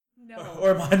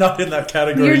Or am I not in that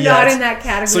category You're yet? not in that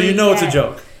category So you know yet. it's a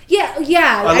joke. Yeah.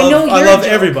 I know you're I love a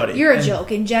joke. everybody. You're a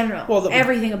joke in general. Well,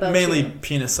 everything about mainly you.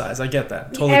 penis size. I get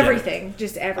that. Totally Everything. Get it.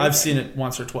 Just everything. I've seen it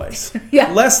once or twice.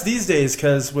 Yeah. Less these days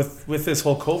because with this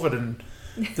whole COVID and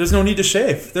there's no need to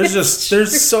shave.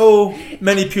 There's so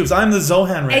many pubes. I'm the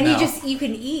Zohan right now. And you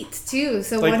can eat too.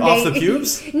 So like one off day, the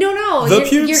pubes? No. The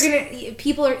pubes?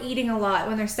 People are eating a lot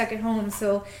when they're stuck at home,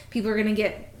 so people are gonna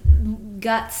get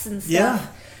guts and stuff. Yeah.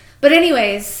 But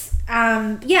anyways, I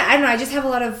don't know. I just have a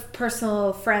lot of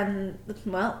personal friends.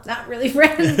 Well, not really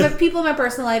friends, but people in my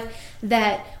personal life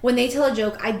that when they tell a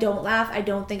joke, I don't laugh. I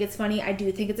don't think it's funny. I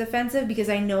do think it's offensive because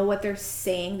I know what they're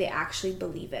saying. They actually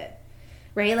believe it.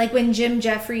 Right? Like when Jim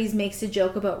Jeffries makes a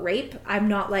joke about rape, I'm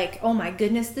not like, oh my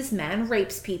goodness, this man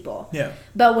rapes people. Yeah.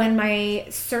 But when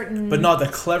But not the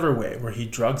clever way where he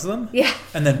drugs them. Yeah.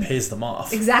 And then pays them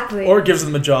off. Exactly. Or gives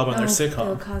them a job on their sitcom.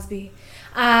 Bill Cosby.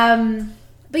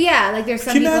 But yeah, like there's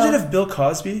some Can you people... imagine if Bill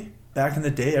Cosby back in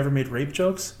the day ever made rape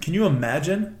jokes? Can you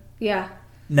imagine? Yeah.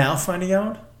 Now finding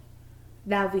out?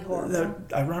 That would be horrible.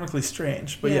 That, ironically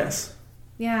strange, but yes.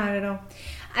 Yeah, I don't know.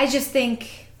 I just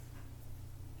think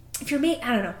if you're I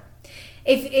don't know.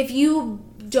 If you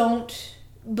don't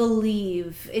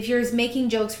believe, if you're making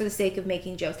jokes for the sake of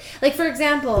making jokes. Like for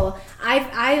example,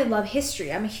 I love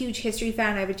history. I'm a huge history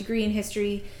fan. I have a degree in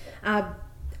history.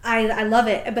 I love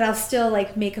it, but I'll still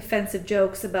like make offensive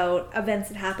jokes about events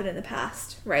that happened in the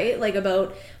past, right? Like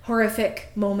about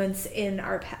horrific moments in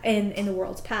the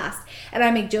world's past, and I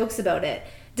make jokes about it.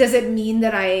 Does it mean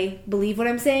that I believe what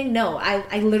I'm saying? No,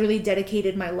 I literally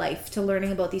dedicated my life to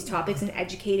learning about these topics and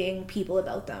educating people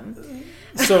about them.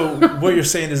 So what you're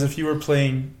saying is if you were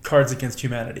playing Cards Against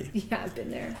Humanity. Yeah, I've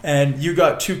been there. And you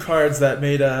got two cards that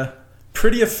made a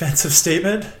pretty offensive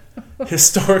statement,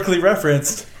 historically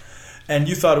referenced, and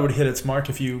you thought it would hit its mark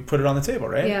if you put it on the table,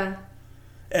 right? Yeah.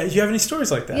 Do you have any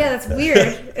stories like that? Yeah, that's weird.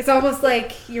 It's almost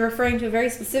like you're referring to a very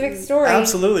specific story.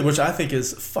 Absolutely, which I think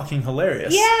is fucking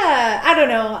hilarious. Yeah, I don't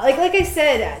know. Like I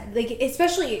said, like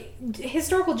especially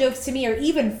historical jokes to me are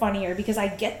even funnier because I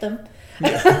get them.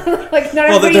 Yeah. Like not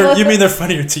everybody. You mean they're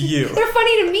funnier to you? They're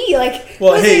funny to me. Like,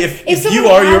 well, hey, if you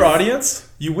are your audience,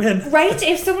 you win. Right?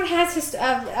 If someone has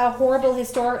a horrible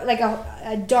like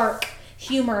a dark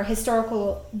humor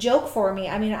historical joke for me,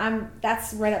 I mean,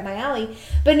 that's right up my alley.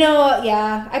 But no,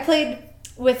 yeah, I played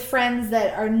with friends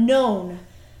that are known,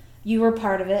 you were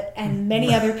part of it, and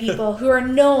many other people who are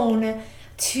known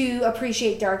to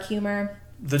appreciate dark humor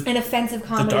and offensive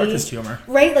comedy. The darkest humor,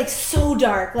 right? Like so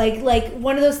dark, like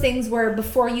one of those things where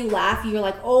before you laugh you're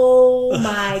like, oh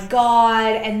my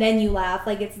god, and then you laugh,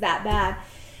 like it's that bad.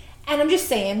 And I'm just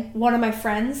saying, one of my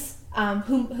friends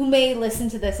who may listen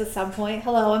to this at some point.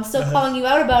 Hello, I'm still calling you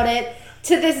out about it.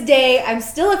 To this day, I'm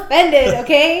still offended,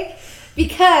 okay?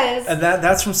 Because... And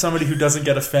that's from somebody who doesn't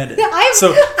get offended.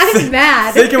 I'm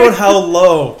mad. Think about how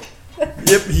low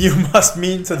you must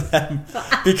mean to them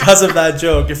because of that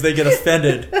joke if they get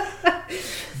offended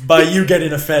by you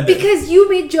getting offended. Because you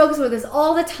made jokes with us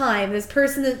all the time. This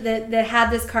person that had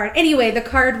this card. Anyway, the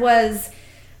card was,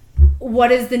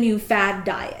 what is the new fad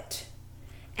diet?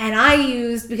 And I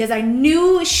used, because I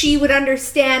knew she would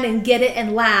understand and get it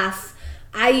and laugh,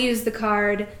 I used the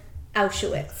card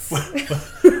Auschwitz.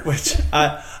 Which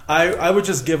I would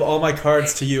just give all my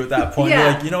cards to you at that point. Yeah.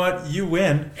 You're like, you know what? You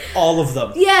win all of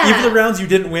them. Yeah. Even the rounds you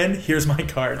didn't win, here's my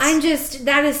cards.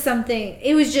 That is something,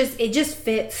 it just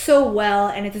fit so well,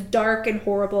 and it's dark and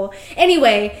horrible.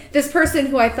 Anyway, this person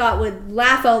who I thought would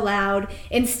laugh out loud,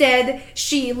 instead,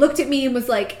 she looked at me and was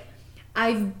like,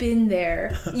 I've been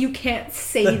there. You can't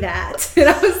say that. And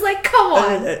I was like, come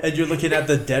on. And you're looking at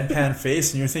the deadpan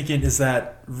face and you're thinking, is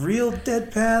that real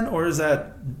deadpan or is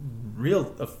that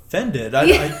real offended?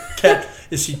 I can't.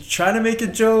 Is she trying to make a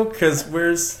joke? Because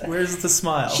where's the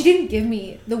smile? She didn't give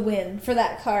me the win for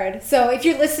that card. So if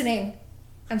you're listening,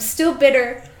 I'm still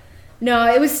bitter.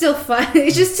 No, it was still fun.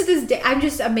 It's just to this day, I'm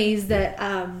just amazed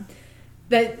that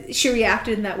she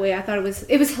reacted in that way. I thought it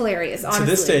was hilarious, honestly. To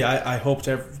this day, I hope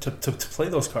to play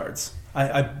those cards.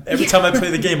 Every time I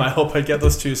play the game, I hope I get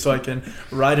those two so I can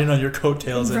ride in on your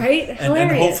coattails and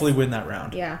hopefully win that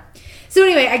round. Yeah. So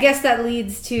anyway, I guess that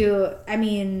leads to, I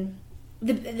mean,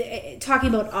 talking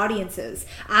about audiences.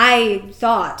 I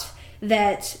thought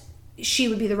that she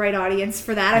would be the right audience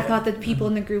for that. I thought that people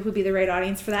in the group would be the right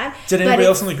audience for that. Did anybody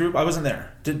else in the group? I wasn't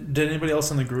there. Did anybody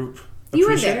else in the group appreciate You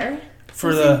were there. It?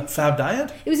 For the Fab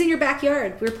Diet? It was in your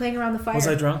backyard. We were playing around the fire. Was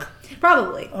I drunk?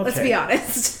 Probably. Okay. Let's be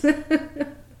honest.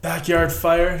 Backyard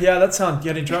fire? Yeah,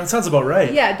 getting drunk. Sounds about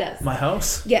right. Yeah, it does. My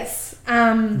house? Yes.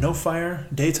 No fire,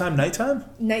 daytime, nighttime?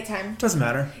 Nighttime. Doesn't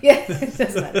matter. Yeah, it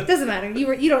doesn't matter. It doesn't matter.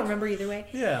 You don't remember either way.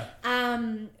 Yeah.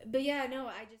 But yeah, no,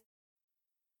 I just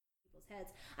people's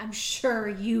heads. I'm sure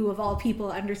you of all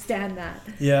people understand that.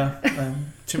 Yeah.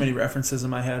 Too many references in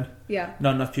my head. Yeah.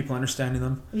 Not enough people understanding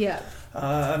them. Yeah.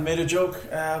 I made a joke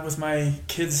with my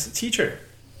kid's teacher.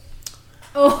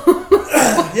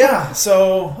 Oh. Yeah.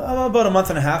 So about a month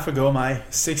and a half ago, my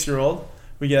 6-year-old,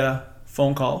 we get a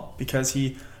phone call because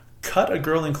he cut a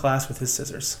girl in class with his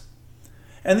scissors.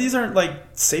 And these aren't like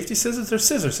safety scissors, they're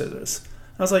scissors.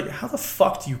 And I was like, how the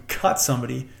fuck do you cut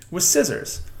somebody with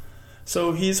scissors?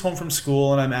 So he's home from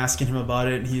school and I'm asking him about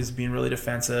it and he's being really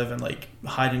defensive and like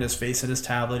hiding his face in his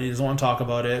tablet. He doesn't want to talk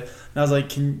about it. And I was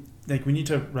like, we need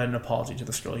to write an apology to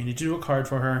this girl. You need to do a card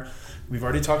for her. We've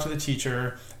already talked to the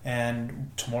teacher and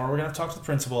tomorrow we're going to talk to the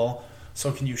principal.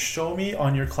 So can you show me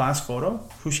on your class photo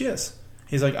who she is?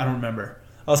 He's like, I don't remember.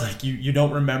 I was like, you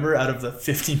don't remember out of the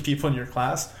 15 people in your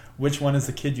class which one is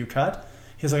the kid you cut?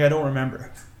 He's like, I don't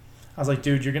remember. I was like,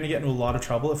 dude, you're going to get into a lot of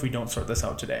trouble if we don't sort this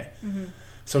out today. Mm-hmm.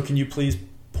 So can you please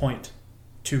point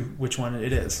to which one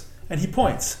it is? And he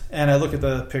points. And I look at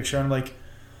the picture and I'm like,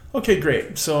 okay,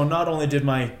 great. So not only did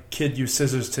my kid use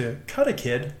scissors to cut a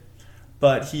kid,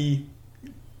 but he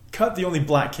cut the only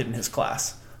black kid in his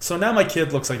class. So now my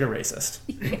kid looks like a racist.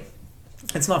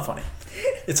 It's not funny.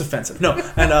 It's offensive. No.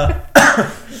 And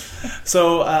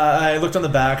so I looked on the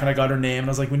back and I got her name and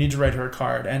I was like, we need to write her a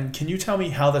card. And can you tell me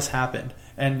how this happened?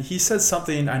 And he said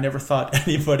something I never thought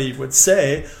anybody would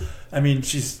say. I mean,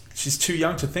 she's too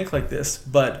young to think like this,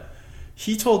 but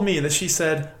he told me that she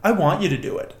said, I want you to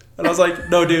do it. And I was like,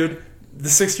 no, dude, the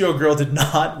 6-year-old girl did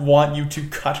not want you to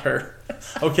cut her.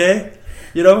 Okay?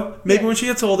 You know, maybe when she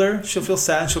gets older, she'll feel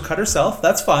sad and she'll cut herself.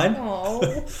 That's fine.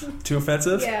 Too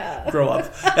offensive? Yeah. Grow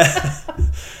up.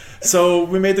 So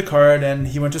we made the card and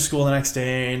he went to school the next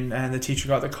day and the teacher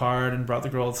got the card and brought the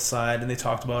girl aside and they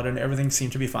talked about it and everything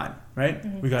seemed to be fine, right?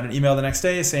 Mm-hmm. We got an email the next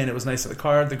day saying it was nice of the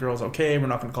card, the girl's okay, we're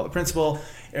not going to call the principal,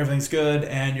 everything's good,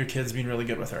 and your kid's being really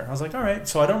good with her. I was like, all right.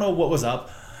 So I don't know what was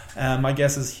up. My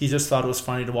guess is he just thought it was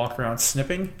funny to walk around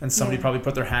snipping and somebody probably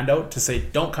put their hand out to say,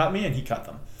 don't cut me, and he cut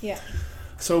them. Yeah.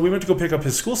 So we went to go pick up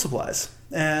his school supplies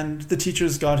and the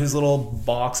teacher's got his little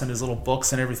box and his little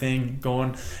books and everything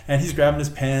going and he's grabbing his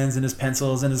pens and his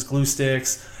pencils and his glue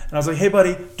sticks. And I was like, hey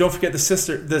buddy, don't forget the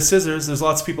scissors. There's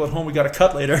lots of people at home we got to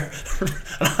cut later.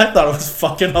 And I thought it was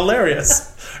fucking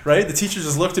hilarious, right? The teacher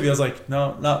just looked at me. I was like,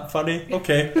 no, not funny.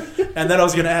 Okay. And then I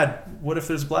was going to add, what if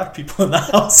there's black people in the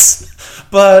house?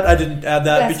 But I didn't add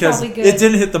that because it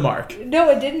didn't hit the mark.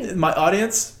 No, it didn't. My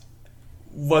audience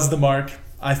was the mark.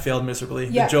 I failed miserably.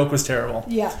 Yeah. The joke was terrible.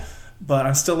 Yeah. But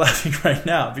I'm still laughing right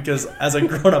now because as a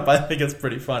grown-up, I think it's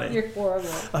pretty funny. You're horrible.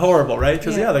 Horrible, right?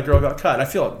 Because, the girl got cut. I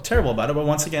feel terrible about it. But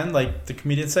once again, like the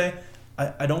comedians say,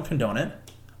 I don't condone it.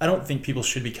 I don't think people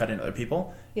should be cutting other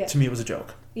people. Yeah. To me, it was a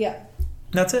joke. Yeah.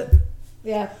 And that's it.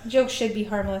 Yeah. Jokes should be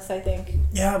harmless, I think.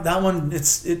 Yeah, that one,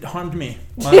 it harmed me.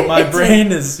 My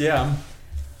brain is,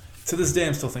 to this day,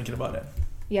 I'm still thinking about it.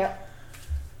 Yeah.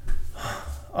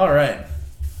 All right.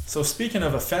 So speaking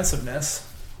of offensiveness,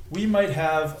 we might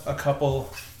have a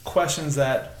couple questions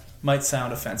that might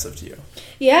sound offensive to you.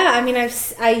 Yeah, I mean,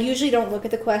 I usually don't look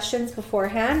at the questions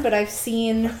beforehand, but I've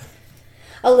seen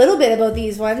a little bit about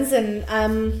these ones, and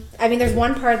I mean, there's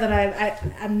one part that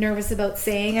I'm nervous about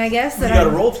saying, I guess. That you got to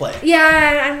role play.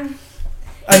 Yeah,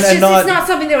 it's not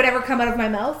something that would ever come out of my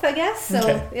mouth, I guess.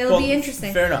 So it'll be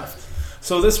interesting. Fair enough.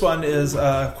 So this one is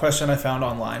a question I found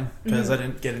online because I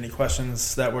didn't get any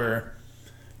questions that were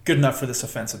good enough for this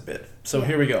offensive bit. So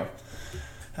here we go.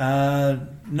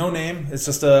 No name. It's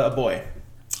just a boy.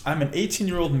 I'm an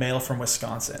 18-year-old male from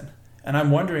Wisconsin, and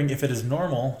I'm wondering if it is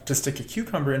normal to stick a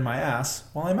cucumber in my ass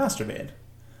while I masturbate.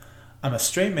 I'm a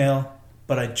straight male,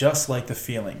 but I just like the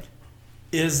feeling.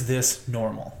 Is this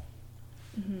normal?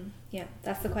 Mm-hmm. Yeah,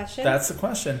 that's the question? That's the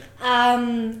question.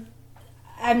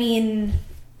 I mean,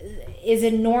 is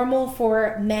it normal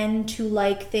for men to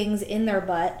like things in their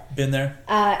butt? Been there?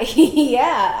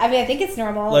 Yeah. I mean, I think it's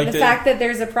normal. Like the fact that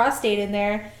there's a prostate in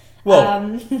there.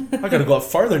 Whoa. I gotta go up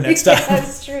farther next time.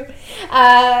 That's true.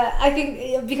 I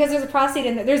think because there's a prostate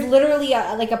in there, there's literally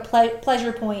a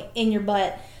pleasure point in your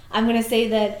butt. I'm going to say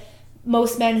that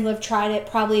most men who have tried it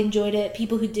probably enjoyed it.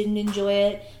 People who didn't enjoy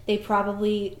it, they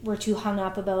probably were too hung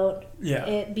up about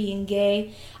it being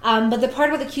gay. But the part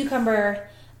about the cucumber...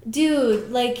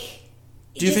 Dude, like...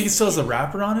 Do you think it still has a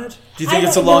wrapper on it? Do you think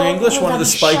it's a long English, one of the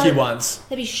spiky ones?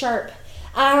 That'd be sharp.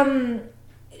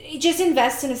 Just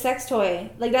invest in a sex toy.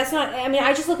 Like, that's not... I mean,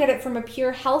 I just look at it from a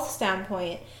pure health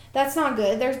standpoint. That's not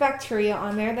good. There's bacteria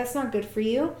on there. That's not good for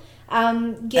you.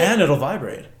 And it'll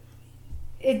vibrate.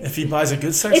 If he buys a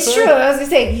good sex it's toy? true. I was gonna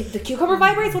say the cucumber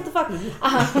vibrates. What the fuck?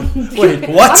 Wait,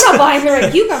 what? I'm not buying the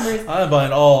right cucumbers. I'm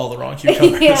buying all the wrong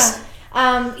cucumbers.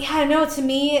 Yeah. No. To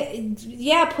me,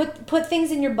 yeah. Put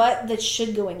things in your butt that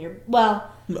should go in your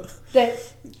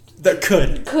that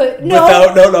could no.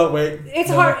 Without no wait.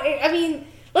 It's hard. I mean,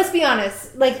 let's be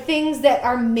honest. Like things that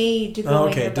are made to go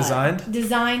in your butt.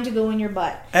 Designed to go in your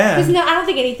butt. Because I don't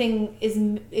think anything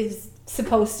is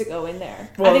supposed to go in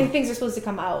there. Well, I think things are supposed to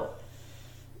come out.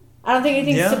 I don't think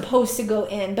anything's supposed to go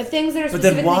in, but things that are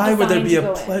specifically designed to go in. But then why would there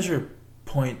be a pleasure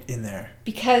point in there?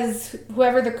 Because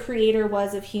whoever the creator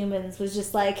was of humans was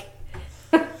just like...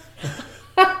 They're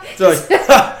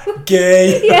like,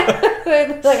 gay.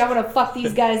 Yeah. Like, I'm going to fuck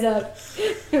these guys up.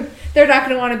 They're not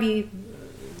going to want to be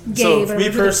gay, but me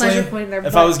I'm going to put a pleasure personally, point in their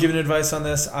if butt. I was giving advice on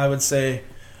this, I would say,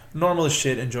 normal as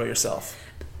shit, enjoy yourself.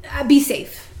 Be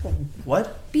safe.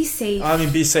 What? Be safe. I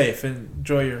mean, be safe.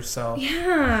 Enjoy yourself.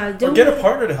 Yeah. Or get a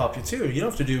partner to help you too. You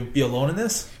don't have to be alone in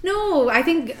this. No, I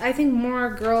think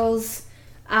more girls,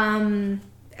 as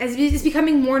it's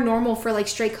becoming more normal for like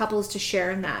straight couples to share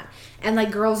in that, and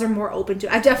like girls are more open to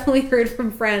it. I've definitely heard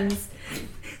from friends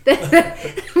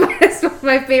that's one of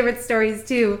my favorite stories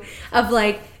too, of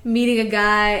like meeting a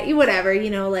guy, whatever,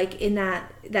 like in that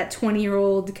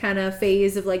 20-year-old kind of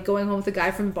phase of like going home with a guy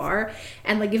from the bar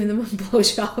and like giving them a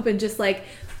blowjob and just like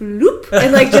loop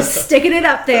and like just sticking it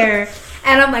up there.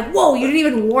 And I'm like, whoa, you didn't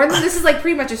even warn them? This is like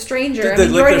pretty much a stranger. Did they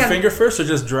lick their finger first or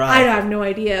just dry? I have no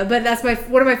idea. But that's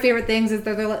one of my favorite things is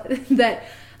that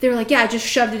they were like, yeah, I just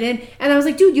shoved it in. And I was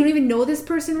like, dude, you don't even know this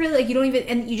person really? Like, you don't even,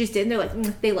 and you just did. And they're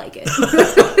like, they like it.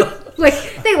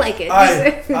 Like, they like it.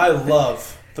 I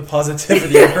love the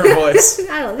positivity in her voice.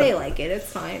 They like it.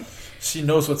 It's fine. She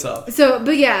knows what's up. So,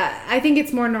 but yeah, I think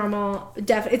it's more normal.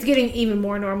 It's getting even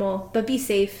more normal. But be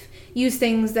safe. Use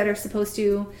things that are supposed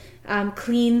to.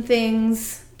 Clean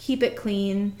things. Keep it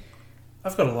clean.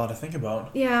 I've got a lot to think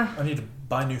about. Yeah. I need to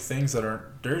buy new things that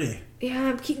aren't dirty.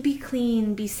 Yeah, be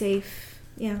clean. Be safe.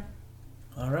 Yeah.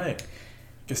 All right.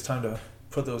 Guess time to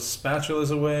put those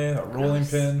spatulas away, that rolling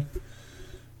pin,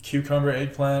 cucumber,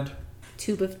 eggplant.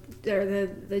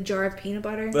 The jar of peanut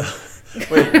butter.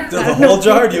 Wait, the whole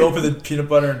jar? Do you open the peanut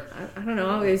butter? I don't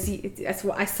know. That's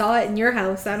what I saw it in your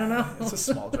house. I don't know. It's a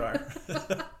small jar.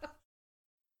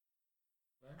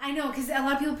 I know, because a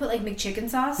lot of people put like McChicken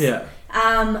sauce. Yeah.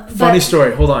 Funny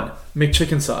story. Hold on.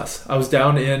 McChicken sauce. I was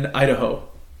down in Idaho,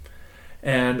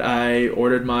 and I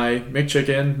ordered my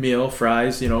McChicken meal,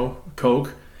 fries,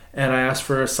 Coke, and I asked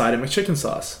for a side of McChicken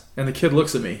sauce. And the kid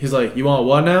looks at me. He's like, "You want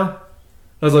what now?"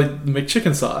 I was like,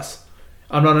 "McChicken sauce."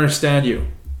 "I'm not understand you."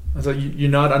 I was like,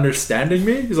 "You're not understanding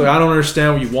me?" He's like, "I don't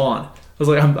understand what you want." I was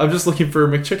like, I'm just looking for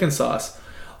McChicken sauce.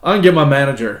 I can get my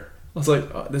manager. I was like,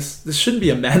 oh, this shouldn't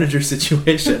be a manager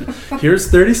situation. Here's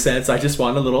 30 cents. I just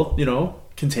want a little,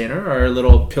 container or a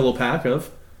little pillow pack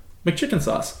of McChicken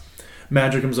sauce.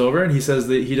 Manager comes over and he says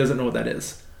that he doesn't know what that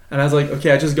is. And I was like,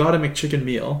 okay, I just got a McChicken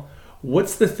meal.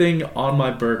 What's the thing on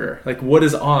my burger? Like, what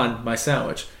is on my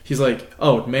sandwich? He's like,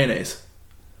 oh, mayonnaise.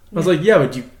 I was like, yeah,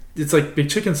 but it's like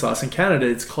McChicken sauce. In Canada,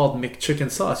 it's called McChicken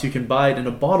sauce. You can buy it in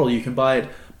a bottle. You can buy it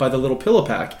by the little pillow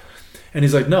pack. And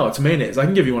he's like, no, it's mayonnaise. I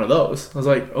can give you one of those. I was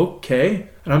like, okay.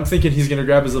 And I'm thinking he's going to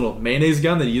grab his little mayonnaise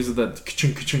gun that he uses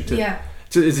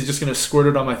is he just going to squirt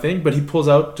it on my thing? But he pulls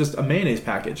out just a mayonnaise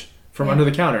package from under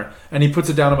the counter. And he puts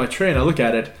it down on my tray and I look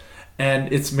at it.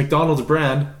 And it's McDonald's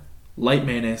brand light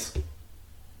mayonnaise.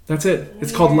 That's it.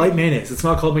 It's called light mayonnaise. It's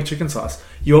not called McChicken sauce.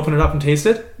 You open it up and taste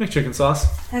it, McChicken sauce.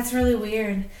 That's really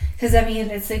weird. Because, I mean,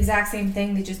 it's the exact same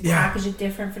thing. They just package it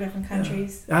different for different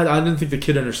countries. I didn't think the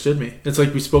kid understood me. It's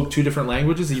like we spoke two different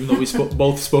languages, even though we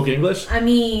both spoke English. I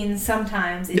mean,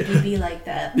 sometimes it could be like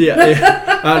that.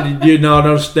 Yeah. You not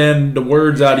understand the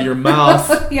words out of your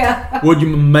mouth. Yeah. Would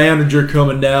you manager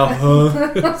coming now,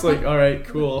 huh? It's like, all right,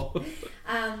 cool.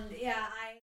 Peanut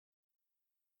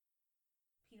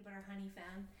butter honey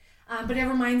fan. But it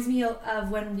reminds me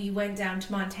of when we went down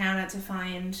to Montana to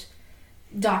find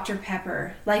Dr.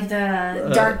 Pepper, like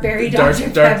the dark berry Dr.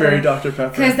 Pepper. Dark berry Dr. Pepper.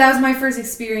 Because that was my first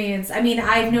experience. I mean,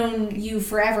 I've known you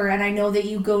forever, and I know that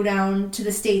you go down to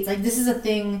the States. Like, this is a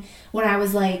thing when I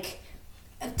was like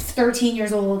 13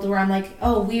 years old where I'm like,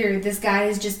 oh, weird, this guy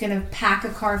is just gonna pack a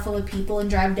car full of people and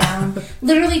drive down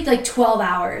literally like 12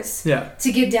 hours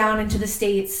to get down into the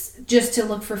States just to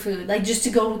look for food, like just to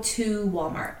go to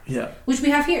Walmart, which we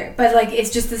have here, but like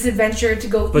it's just this adventure to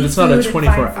go but it's not a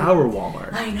 24-hour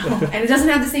Walmart. I know. And it doesn't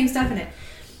have the same stuff in it.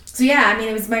 So yeah, I mean,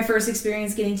 it was my first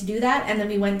experience getting to do that, and then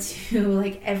we went to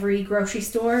like every grocery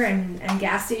store and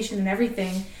gas station and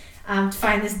everything to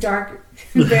find this dark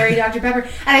berry Dr. Pepper.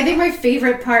 And I think my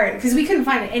favorite part, because we couldn't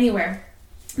find it anywhere,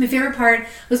 My favorite part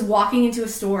was walking into a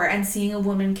store and seeing a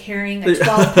woman carrying a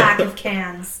 12-pack of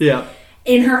cans. Yeah.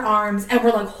 In her arms, and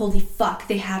we're like, holy fuck,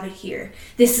 they have it here.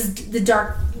 This is the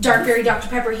dark berry Dr.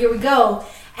 Pepper, here we go.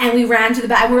 And we ran to the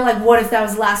back, and we were like, what if that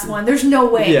was the last one? There's no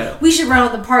way. Yeah. We should run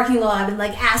out the parking lot and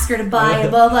like ask her to buy and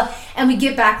blah, blah, blah. And we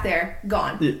get back there,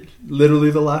 gone. Yeah,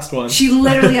 literally the last one. She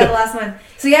literally had the last one.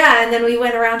 So yeah, and then we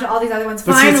went around to all these other ones.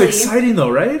 But finally. See, it's exciting though,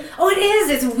 right? Oh, it is.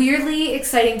 It's weirdly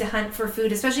exciting to hunt for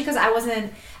food, especially because I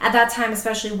wasn't, at that time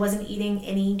especially, wasn't eating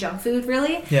any junk food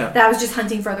really. Yeah. That I was just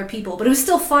hunting for other people. But it was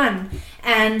still fun.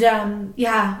 And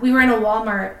yeah, we were in a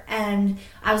Walmart and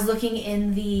I was looking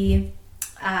in the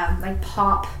like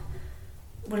pop,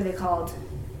 what are they called?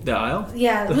 The aisle?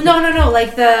 Yeah. No.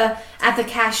 Like at the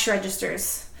cash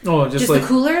registers. Oh, just like the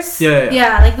coolers? Yeah.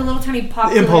 Yeah, like the little tiny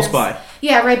pop Impulse coolers. buy.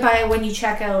 Yeah, right by when you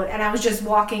check out. And I was just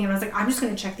walking and I was like, I'm just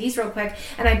going to check these real quick.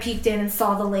 And I peeked in and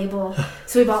saw the label.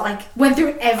 So we bought went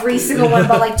through every single one,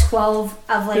 bought 12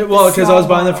 of well, because I was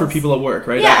buying them for bottles. people at work,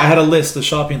 right? Yeah. I had a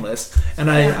shopping list.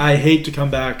 And I hate to come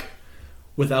back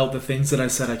without the things that I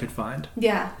said I could find.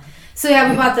 Yeah. So yeah,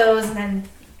 we bought those and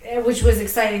then, which was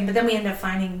exciting, but then we ended up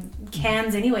finding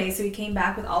cans anyway, so we came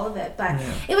back with all of it. But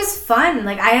it was fun.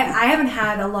 Like I haven't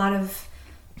had a lot of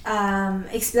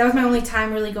that was my only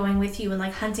time really going with you and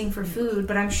hunting for food,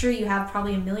 but I'm sure you have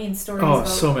probably a million stories. Oh,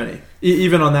 so many.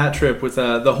 Even on that trip with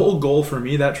the whole goal for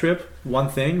me that trip, one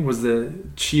thing was the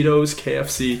Cheetos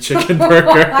KFC chicken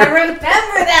burger. I remember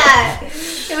that.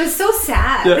 It was so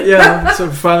sad. Yeah. So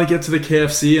we finally get to the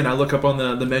KFC and I look up on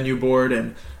the menu board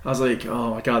and I was like,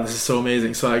 oh my god, this is so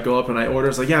amazing. So I go up and I order.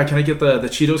 It's like, yeah, can I get the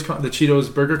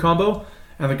Cheetos burger combo?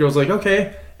 And the girl's like,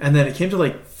 okay. And then it came to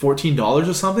 $14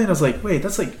 or something. I was like, wait,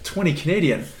 that's 20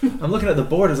 Canadian. I'm looking at the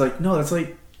board. I was like, no, that's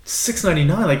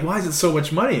 $6.99. Why is it so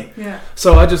much money? Yeah.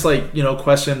 So I just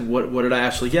question what did I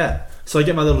actually get? So I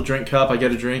get my little drink cup. I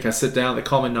get a drink. I sit down. They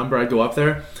call my number. I go up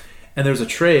there, and there's a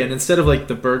tray. And instead of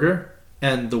the burger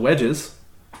and the wedges,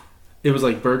 it was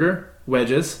burger,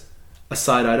 wedges, a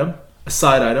side item,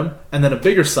 and then a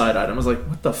bigger side item. I was like,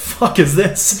 what the fuck is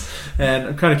this? And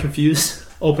I'm kind of confused.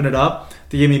 Open it up.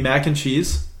 They gave me mac and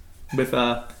cheese with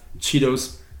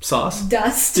Cheetos sauce.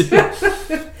 Dust.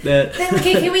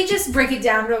 Okay, can we just break it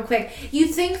down real quick? You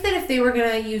think that if they were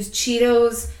going to use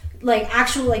Cheetos,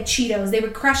 actual Cheetos, they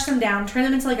would crush them down, turn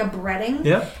them into a breading,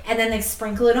 and then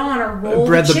sprinkle it on or roll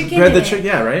the chicken in it.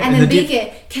 Yeah, right. And then bake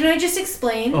it. Can I just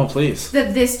explain? Oh, please.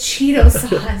 That this Cheeto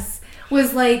sauce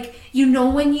was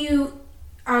when you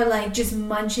are just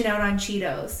munching out on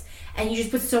Cheetos. And you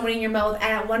just put so many in your mouth, and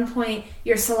at one point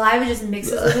your saliva just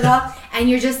mixes with it all, and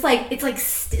you're just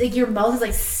it's your mouth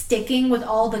is sticking with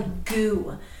all the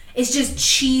goo. It's just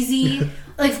cheesy,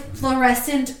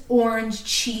 fluorescent orange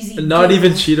cheesy. Not goo.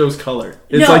 even Cheetos color.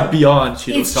 It's beyond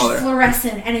Cheetos color. It's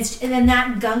fluorescent, and then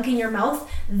that gunk in your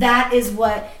mouth. That is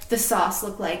what the sauce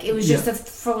looked like. It was just a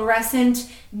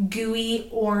fluorescent, gooey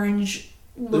orange.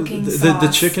 The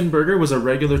chicken burger was a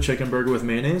regular chicken burger with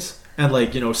mayonnaise and 6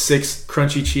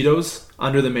 crunchy Cheetos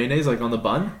under the mayonnaise on the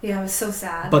bun. Yeah, it was so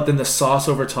sad. But then the sauce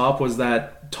over top was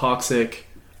that toxic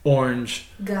orange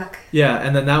guck. Yeah,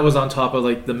 and then that was on top of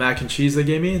the mac and cheese they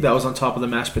gave me. That was on top of the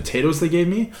mashed potatoes they gave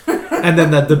me. And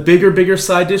then the bigger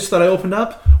side dish that I opened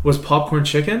up was popcorn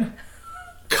chicken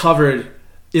covered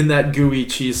in that gooey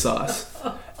cheese sauce.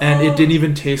 And it didn't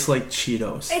even taste like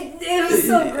Cheetos. It was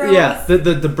so gross. Yeah,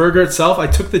 the burger itself, I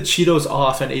took the Cheetos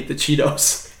off and ate the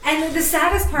Cheetos. And the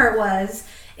saddest part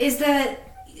is that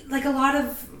a lot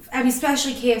of,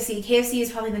 especially KFC. KFC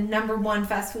is probably the number one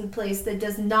fast food place that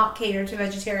does not cater to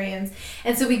vegetarians.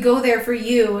 And so we go there for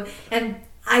you, and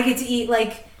I get to eat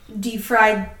deep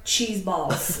fried cheese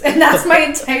balls, and that's my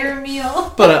entire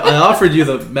meal. But I offered you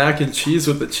the mac and cheese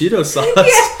with the Cheeto sauce,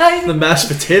 the mashed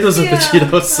potatoes with the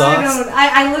Cheeto sauce.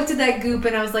 I looked at that goop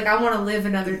and I was like, I want to live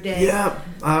another day. Yeah,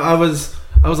 I was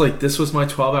like, this was my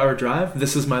 12-hour drive.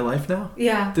 This is my life now.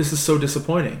 Yeah, this is so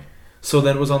disappointing. So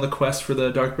then it was on the quest for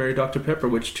the dark berry Dr. Pepper,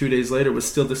 which 2 days later was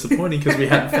still disappointing because we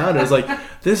hadn't found it. I was like,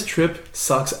 this trip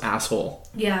sucks, asshole.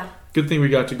 Yeah. Good thing we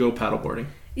got to go paddleboarding.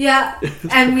 Yeah,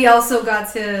 and we also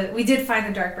we did find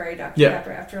the dark berry Dr.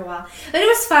 Pepper after a while. But it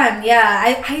was fun,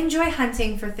 yeah. I enjoy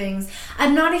hunting for things.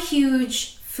 I'm not a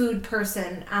huge food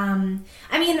person.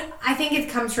 I think it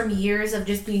comes from years of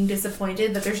just being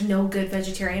disappointed that there's no good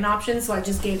vegetarian options, so I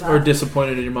just gave up. Or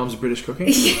disappointed in your mom's British cooking.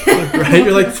 Right?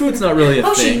 You're like, food's not really a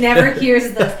thing. She never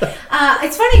hears this.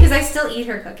 It's funny because I still eat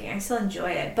her cooking. I still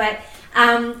enjoy it. But,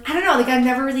 I don't know, I've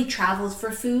never really traveled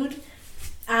for food,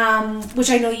 which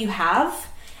I know you have.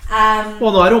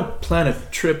 Well, no, I don't plan a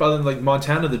trip other than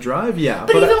Montana the drive. Yeah,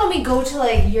 but even when we go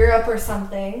to Europe or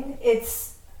something,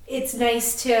 it's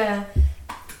nice to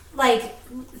like,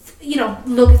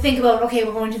 think about, okay,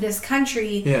 we're going to this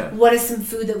country. Yeah. What is some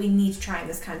food that we need to try in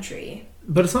this country?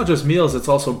 But it's not just meals, it's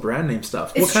also brand name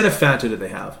stuff. What kind of Fanta do they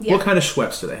have? Yeah. What kind of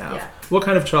Schweppes do they have? Yeah. What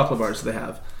kind of chocolate bars do they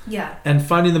have? Yeah. And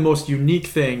finding the most unique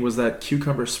thing was that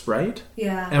cucumber Sprite.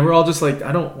 Yeah. And we're all just like,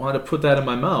 I don't want to put that in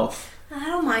my mouth. I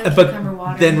don't mind cucumber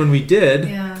water. Then when we did,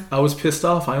 yeah. I was pissed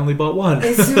off. I only bought one.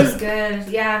 This was good.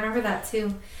 Yeah, I remember that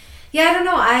too. Yeah, I don't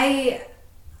know.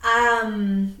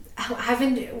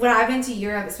 When I've been to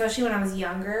Europe, especially when I was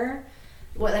younger,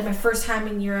 like my first time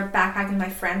in Europe, backpacking with my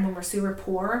friend when we're super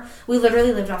poor, we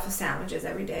literally lived off of sandwiches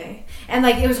every day, and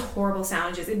like it was horrible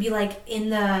sandwiches. It'd be like in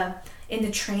the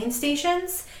train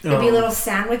stations, there'd be little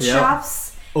sandwich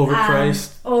shops,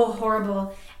 overpriced.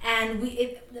 Horrible. And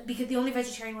because the only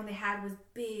vegetarian one they had was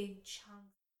big chunks.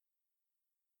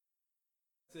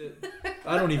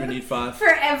 I don't even need 5.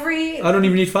 I don't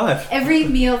even need 5. Every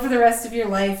meal for the rest of your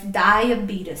life,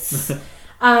 diabetes.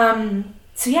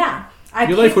 So yeah.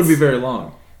 Your life would be very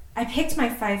long. I picked my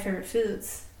 5 favorite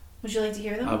foods. Would you like to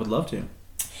hear them? I would love to.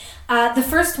 The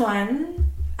first one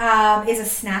is a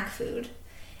snack food.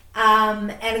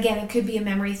 And again, it could be a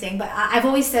memory thing, but I've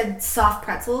always said soft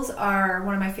pretzels are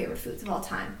one of my favorite foods of all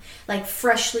time. Like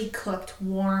freshly cooked,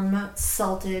 warm,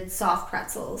 salted, soft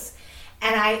pretzels.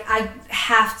 And I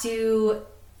have to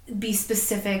be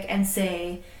specific and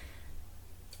say...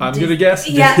 I'm going to guess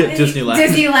Disneyland.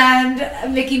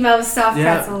 Disneyland, Mickey Mouse soft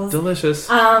pretzels. Delicious.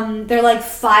 They're like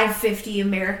 $5.50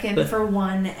 American for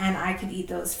one, and I could eat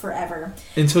those forever.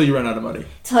 Until you run out of money.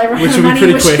 Until I run out of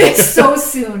money, which is so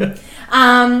soon.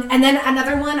 And then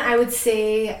another one, I would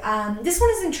say, this one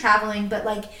isn't traveling, but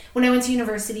like when I went to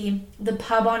university, the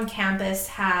pub on campus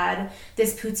had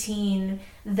this poutine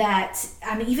that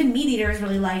even meat eaters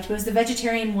really liked. It was the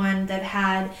vegetarian one that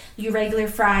had your regular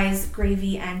fries,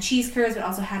 gravy, and cheese curds, but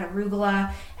also had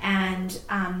arugula and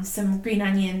some green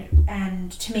onion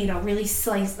and tomato, really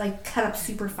sliced, like cut up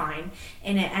super fine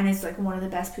in it, and it's like one of the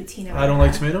best poutine I've ever I don't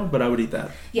like tomato, but I would eat that.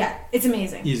 Yeah, it's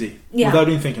amazing. Easy. Yeah. Without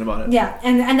even thinking about it. Yeah,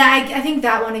 and I think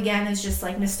that one again is just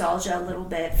like nostalgia a little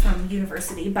bit from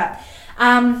university. But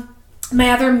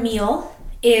my other meal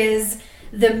is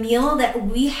the meal that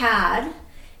we had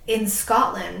in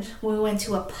Scotland when we went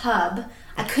to a pub.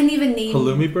 I couldn't even name...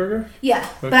 Halloumi burger? Yeah,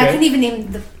 okay. But I couldn't even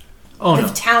name the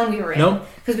town we were in. No?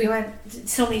 Because we went to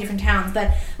so many different towns.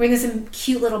 But we're in this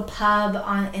cute little pub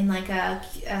in like a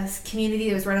community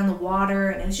that was right on the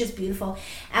water, and it was just beautiful.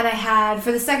 And I had,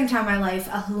 for the second time in my life,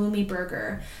 a halloumi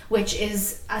burger, which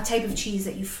is a type of cheese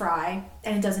that you fry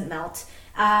and it doesn't melt.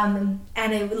 And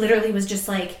it literally was just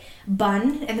like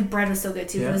bun, and the bread was so good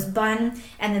too. Yeah. It was bun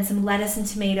and then some lettuce and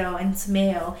tomato and some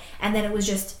mayo, and then it was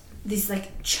just this like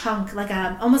chunk, like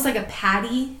almost like a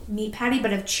meat patty,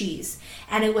 but of cheese.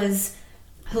 And it was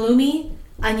halloumi,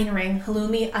 onion ring,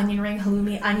 halloumi, onion ring,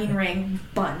 halloumi, onion ring,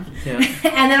 bun. Yeah.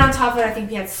 And then on top of it, I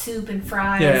think we had soup and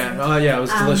fries. Yeah, and, it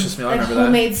was a delicious meal. I remember that.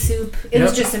 Homemade soup. It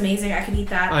was just amazing. I could eat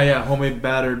that. Homemade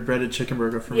battered breaded chicken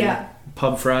burger for me.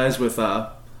 Pub fries with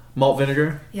malt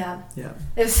vinegar. Yeah. Yeah.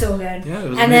 It was so good. Yeah, it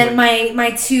was and amazing. Then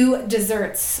my 2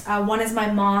 desserts. One is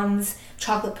my mom's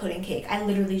chocolate pudding cake. I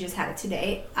literally just had it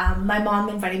today. My mom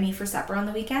invited me for supper on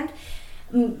the weekend,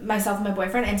 myself and my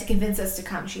boyfriend, and to convince us to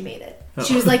come, she made it.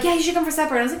 She was like, yeah, you should come for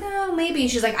supper. And I was like, oh, maybe. And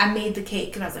she's like, I made the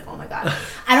cake. And I was like, oh my God.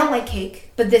 I don't like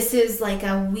cake, but this is like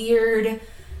a weird...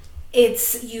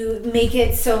 you make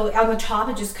it so on the top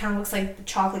it just kind of looks like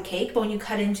chocolate cake, but when you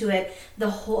cut into it, the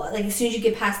whole, like as soon as you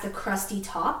get past the crusty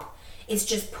top, it's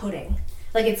just pudding.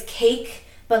 Like it's cake,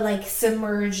 but like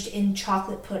submerged in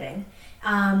chocolate pudding.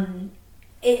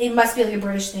 It must be like a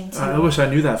British thing too. I wish I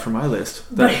knew that for my list.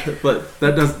 But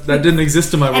that didn't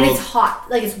exist in my world. And it's hot,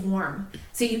 like it's warm.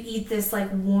 So you eat this like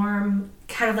warm,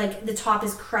 kind of like the top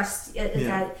is crust. It's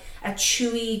got a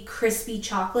chewy, crispy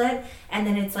chocolate, and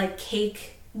then it's like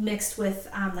cake mixed with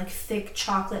like thick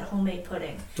chocolate homemade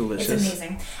pudding. Delicious. It's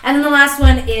amazing. And then the last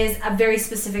one is a very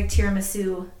specific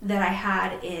tiramisu that I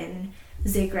had in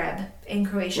Zagreb in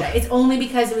Croatia. It's only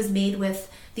because it was made with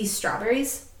these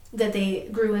strawberries that they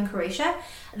grew in Croatia.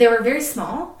 They were very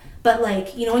small, but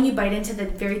like, you know when you bite into the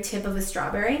very tip of a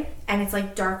strawberry and it's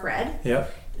like dark red? Yeah.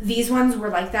 These ones were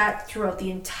like that throughout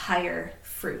the entire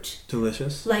fruit.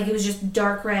 Delicious. Like it was just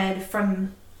dark red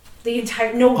from the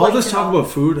entire... No all this talk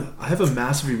about food, I have a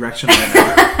massive erection right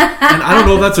now. And I don't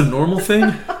know if that's a normal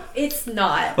thing. It's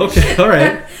not. Okay, all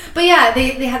right. But yeah,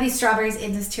 they have these strawberries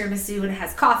in this tiramisu, and it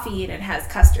has coffee, and it has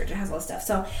custard, and it has all this stuff.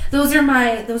 So those are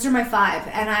my 5,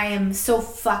 and I am so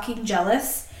fucking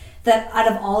jealous that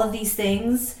out of all of these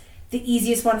things, the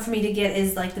easiest one for me to get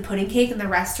is like the pudding cake, and the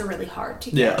rest are really hard to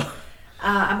get. Yeah.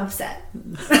 I'm upset.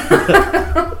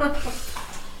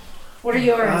 What are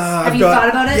yours? Have you thought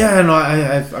about it? Yeah, no,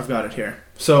 I've got it here.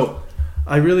 So,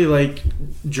 I really like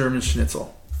German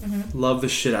schnitzel. Mm-hmm. Love the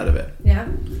shit out of it. Yeah.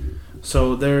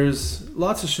 So there's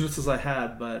lots of schnitzels I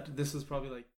had, but this is probably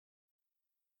like...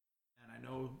 And I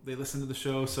know they listen to the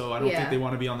show, so I don't think they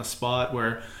want to be on the spot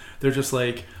where they're just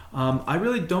like, I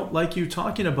really don't like you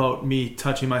talking about me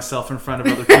touching myself in front of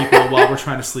other people while we're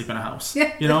trying to sleep in a house.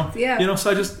 You know? Yeah. You know,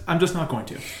 so I'm just not going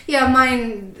to. Yeah,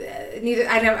 mine, neither.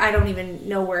 I don't even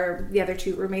know where the other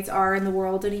two roommates are in the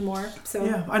world anymore. So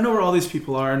yeah, I know where all these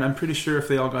people are, and I'm pretty sure if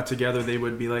they all got together, they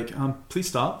would be like, please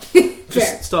stop.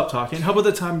 Just stop talking. How about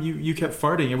the time you kept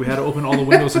farting and we had to open all the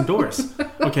windows and doors?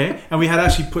 Okay? And we had to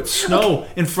actually put snow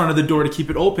in front of the door to keep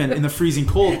it open in the freezing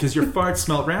cold because your farts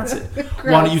smelled rancid.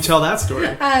 Why don't you tell that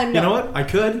story? No. You know what? I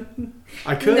could.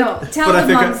 No, tell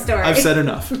the mom story. I've said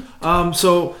enough.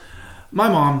 So my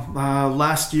mom,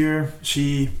 last year,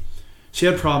 she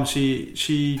had problems.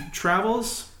 She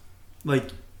travels like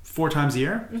 4 times a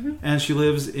year, mm-hmm. and she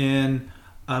lives in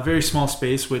a very small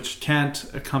space which can't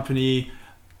accompany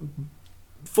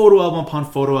photo album upon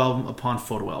photo album upon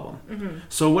photo album. Mm-hmm.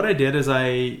 So what I did is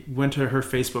I went to her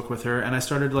Facebook with her and I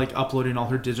started like uploading all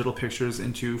her digital pictures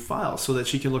into files so that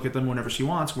she can look at them whenever she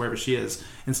wants, wherever she is,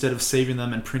 instead of saving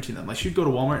them and printing them. Like she'd go to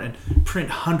Walmart and print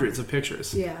hundreds of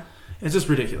pictures. Yeah. It's just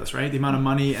ridiculous, right? The amount of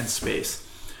money and space.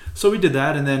 So we did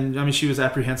that, and then, I mean, she was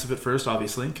apprehensive at first,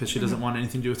 obviously, because she doesn't want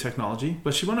anything to do with technology,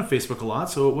 but she went on Facebook a lot,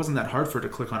 so it wasn't that hard for her to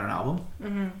click on an album.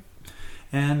 Mm-hmm.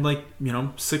 And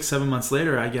 6-7 months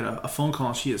later, I get a phone call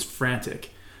and she is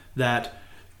frantic that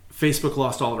Facebook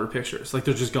lost all of her pictures. Like,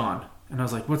 they're just gone. And I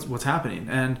was like, what's happening?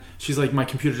 And she's like, my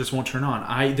computer just won't turn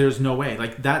on. There's no way.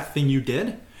 Like, that thing you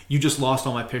did, you just lost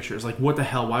all my pictures. Like, what the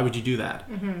hell? Why would you do that?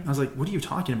 Mm-hmm. I was like, what are you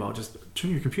talking about? Just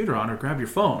turn your computer on or grab your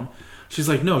phone. She's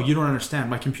like, no, you don't understand.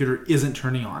 My computer isn't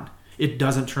turning on. It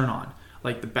doesn't turn on.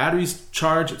 Like, the battery's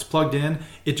charged, it's plugged in,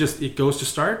 it goes to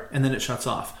start, and then it shuts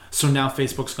off. So now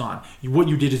Facebook's gone. What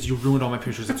you did is you ruined all my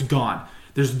pictures. It's gone.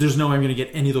 There's no way I'm going to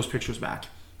get any of those pictures back.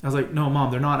 I was like, no,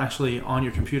 Mom, they're not actually on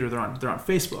your computer. They're on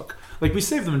Facebook. Like, we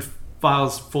save them in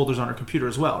files, folders on our computer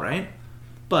as well, right?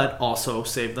 But also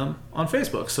save them on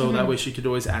Facebook. So that way she could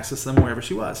always access them wherever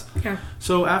she was. Okay.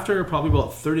 So after probably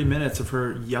about 30 minutes of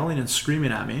her yelling and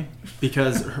screaming at me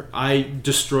because I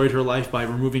destroyed her life by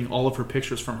removing all of her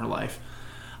pictures from her life,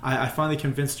 I finally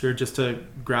convinced her just to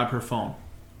grab her phone.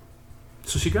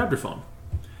 So she grabbed her phone.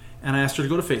 And I asked her to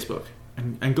go to Facebook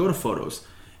and go to photos.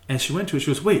 And she went to it. She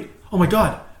goes, wait, oh my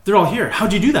God, they're all here.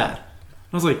 How'd you do that?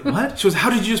 And I was like, what? She goes, how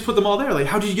did you just put them all there? Like,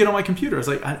 how did you get on my computer? I was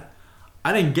like,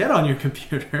 I didn't get on your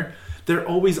computer. They're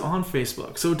always on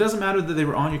Facebook. So it doesn't matter that they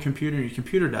were on your computer and your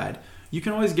computer died. You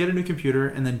can always get a new computer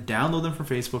and then download them from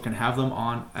Facebook and have them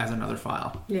on as another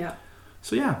file. Yeah.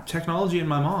 So yeah, technology and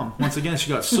my mom. Once again, she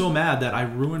got so mad that I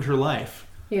ruined her life.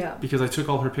 Yeah. Because I took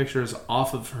all her pictures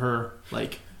off of her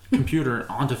computer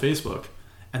onto Facebook,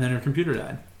 and then her computer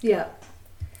died. Yeah.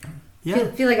 Yeah.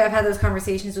 I feel like I've had those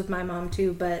conversations with my mom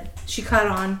too, but she caught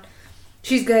on.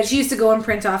 She's good. She used to go and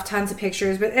print off tons of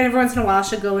pictures, but every once in a while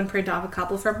she'll go and print off a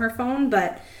couple from her phone,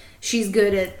 but she's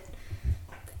good at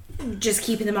just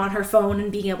keeping them on her phone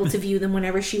and being able to view them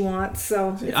whenever she wants,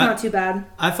 so it's not too bad.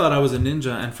 I thought I was a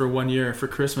ninja, and for 1 year, for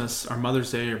Christmas or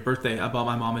Mother's Day or birthday, I bought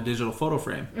my mom a digital photo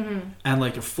frame and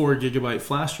a 4 gigabyte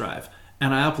flash drive,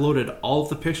 and I uploaded all of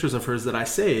the pictures of hers that I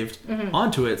saved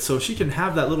onto it so she can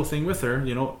have that little thing with her,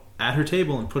 at her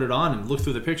table and put it on and look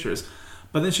through the pictures.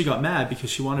 But then she got mad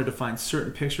because she wanted to find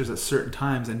certain pictures at certain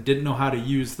times and didn't know how to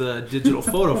use the digital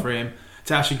photo frame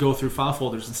to actually go through file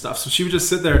folders and stuff. So she would just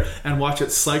sit there and watch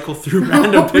it cycle through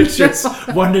random pictures,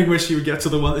 wondering when she would get to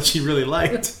the one that she really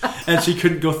liked. And she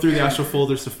couldn't go through the actual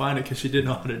folders to find it because she didn't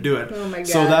know how to do it. Oh my God.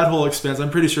 So that whole expense, I'm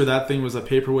pretty sure that thing was a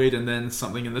paperweight and then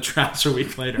something in the trash a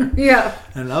week later. Yeah.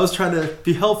 And I was trying to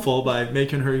be helpful by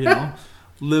making her,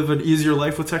 live an easier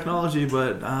life with technology,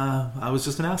 but I was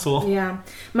just an asshole. Yeah.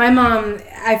 My mom,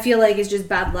 I feel like, is just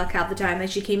bad luck half the time. Like,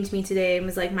 she came to me today and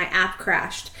was like, my app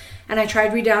crashed. And I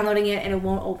tried re-downloading it and it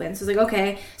won't open. So I was like,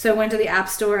 okay. So I went to the app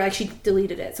store. She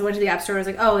deleted it. So I went to the app store. I was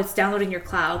like, oh, it's downloading your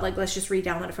cloud. Let's just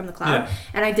re-download it from the cloud. Yeah.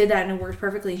 And I did that and it worked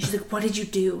perfectly. And she's like, what did you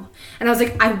do? And I was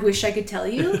like, I wish I could tell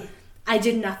you. I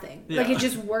did nothing. Yeah. It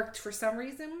just worked for some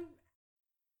reason.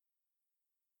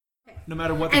 No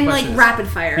matter what the and question is. Rapid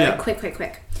fire. Yeah.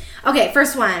 Quick. Okay,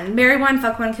 first one. Marry one,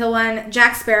 fuck one, kill one.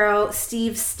 Jack Sparrow,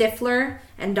 Steve Stifler,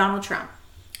 and Donald Trump.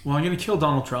 Well, I'm going to kill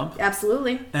Donald Trump.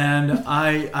 Absolutely. And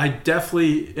I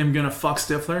definitely am going to fuck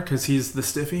Stifler because he's the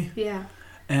stiffy. Yeah.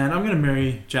 And I'm going to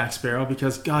marry Jack Sparrow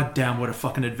because goddamn what a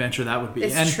fucking adventure that would be.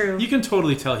 It's true. You can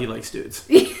totally tell he likes dudes.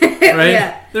 Right?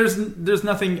 Yeah. There's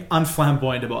nothing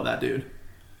unflamboyant about that dude.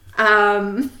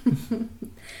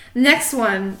 Next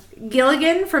one.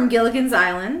 Gilligan from Gilligan's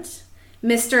Island.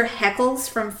 Mr. Heckles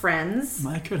from Friends.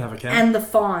 I could have a cat. And the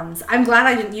Fawns. I'm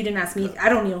glad you didn't ask me. I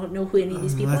don't even know who any of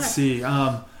these people are. Let's see.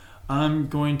 I'm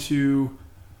going to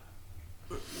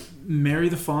marry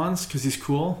the Fawns because he's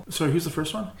cool. Sorry, who's the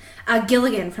first one?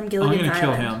 Gilligan from Gilligan's Island. I'm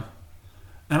going to kill him.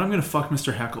 And I'm going to fuck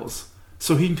Mr. Heckles.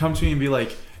 So he can come to me and be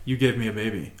like, you gave me a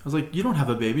baby. I was like, you don't have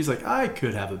a baby. He's like, I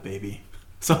could have a baby.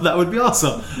 So that would be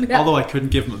awesome. Yeah. Although I couldn't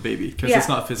give him a baby because it's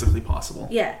not physically possible.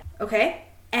 Yeah. Okay.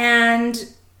 And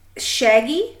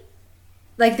Shaggy,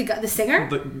 like the singer?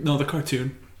 The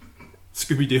cartoon.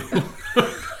 Scooby-Doo.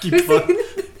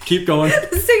 Keep going.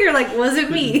 The singer, like, wasn't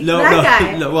me. No,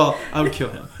 guy. No, well, I would kill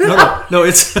him. No,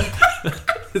 it's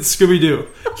it's Scooby-Doo.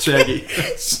 Shaggy.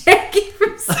 Shaggy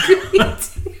from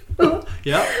Scooby-Doo.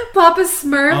 Yeah. Papa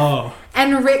Smurf. Oh.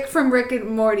 And Rick from Rick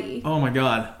and Morty. Oh my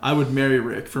god. I would marry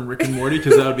Rick from Rick and Morty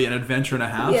because that would be an adventure and a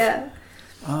half. Yeah.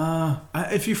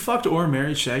 If you fucked or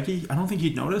married Shaggy, I don't think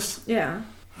he'd notice. Yeah.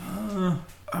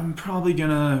 I'm probably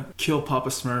gonna kill Papa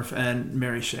Smurf and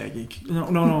marry Shaggy. No,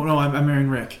 I'm marrying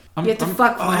Rick. You have to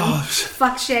fuck one.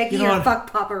 Fuck Shaggy or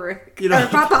fuck Papa Rick. Or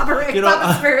Papa Rick,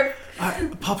 Papa Smurf.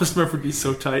 Papa Smurf would be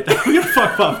so tight. I'm gonna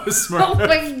fuck Papa Smurf. Oh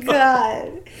my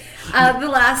god. The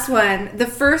last one. The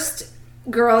first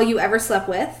girl you ever slept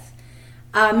with.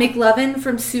 McLovin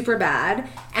from Superbad.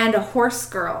 And a horse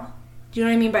girl. Do you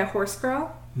know what I mean by horse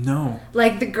girl? No.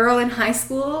 Like the girl in high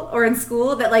school or in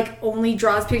school that like only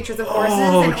draws pictures of horses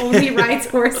and only rides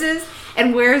horses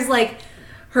and wears like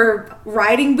her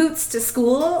riding boots to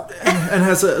school. And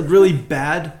has a really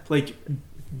bad like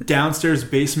downstairs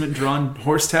basement drawn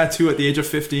horse tattoo at the age of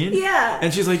 15. Yeah.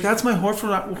 And she's like, that's my horse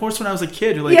when I was a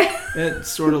kid. You're like, it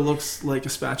sort of looks like a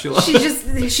spatula. She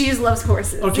just loves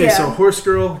horses. Okay, so horse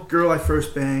girl I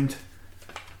first banged.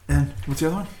 And what's the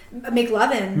other one?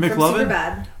 McLovin from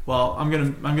Superbad. Well, I'm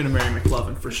gonna marry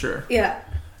McLovin for sure. Yeah.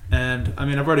 And I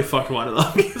mean, I've already fucked one of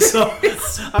them, so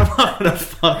I'm not gonna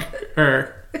fuck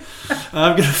her.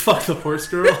 I'm gonna fuck the horse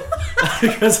girl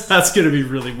because that's gonna be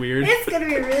really weird. It's gonna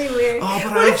be really weird. Oh,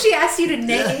 but what if she asked you to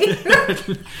neigh?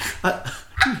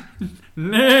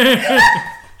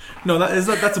 No,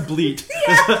 that's a bleat.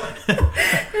 Yeah.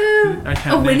 I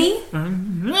can't. A whinny?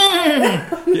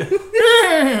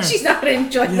 Yeah. She's not gonna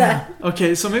enjoy that.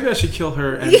 Okay, so maybe I should kill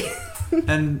her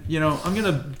and I'm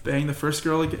gonna bang the first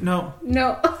girl again. No.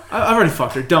 I've already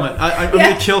fucked her. Dumb it. I'm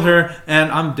gonna kill her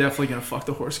and I'm definitely gonna fuck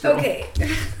the horse girl. Okay.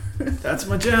 That's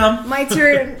my jam. My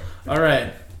turn. All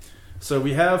right. So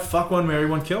we have fuck one, marry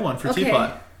one, kill one for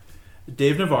Teapot.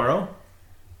 Dave Navarro.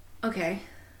 Okay.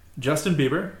 Justin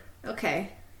Bieber.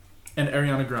 Okay. And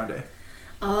Ariana Grande.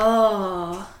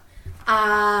 Oh.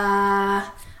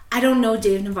 I don't know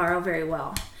Dave Navarro very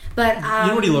well. But you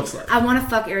know what he looks like. I want to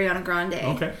fuck Ariana Grande.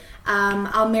 Okay.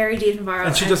 I'll marry Dave Navarro.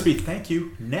 And she'd just be, thank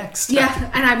you, next.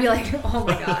 Yeah, and I'd be like, oh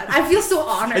my god. I feel so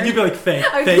honored. And you'd be like,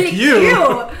 thank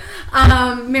you.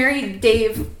 Marry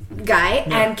Dave guy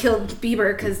and kill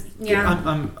Bieber because,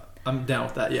 I'm down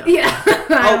with that, yeah. Yeah.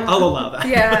 I'll allow that.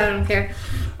 Yeah, I don't care.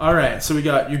 All right, so we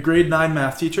got your grade 9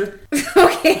 math teacher.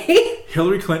 Okay.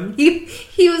 Hillary Clinton.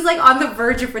 He was like on the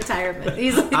verge of retirement.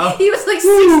 He was like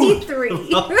 63.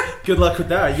 Well, good luck with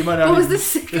that. You might not. What was the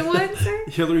second one, sir?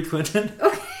 Hillary Clinton.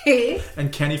 Okay.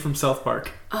 And Kenny from South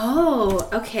Park. Oh,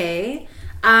 okay.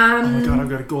 Oh my god, I've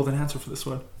got a golden answer for this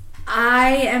one.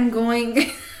 I am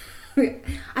going.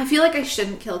 I feel like I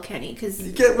shouldn't kill Kenny because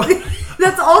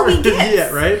that's all he gets. Yeah,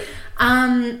 right.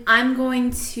 I'm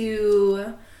going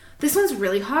to. This one's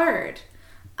really hard.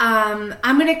 I'm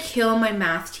gonna kill my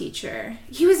math teacher.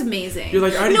 He was amazing. You're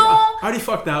like, I already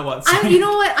fucked that one. You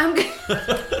know what? I'm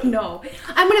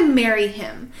gonna marry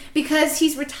him because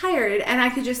he's retired and I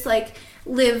could just like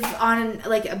live on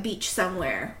like a beach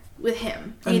somewhere with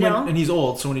him. And he's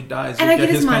old, so when he dies, and I get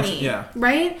his money. Pension. Yeah.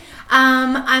 Right.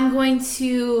 I'm going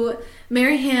to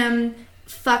marry him.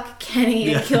 Fuck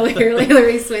Kenny and kill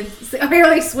Hillary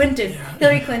Swinton. Yeah.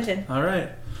 Hillary Clinton. All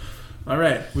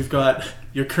right. We've got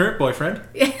your current boyfriend.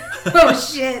 Oh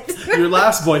shit. Your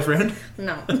last boyfriend.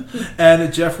 No.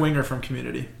 And Jeff Winger from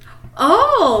Community.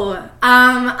 Oh,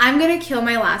 I'm gonna kill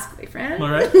my last boyfriend. All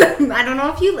right. I don't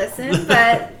know if you listen,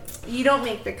 but you don't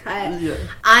make the cut. Yeah.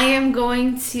 I am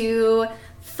going to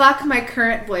fuck my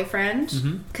current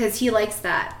boyfriend because he likes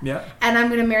that. Yeah. And I'm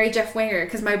gonna marry Jeff Winger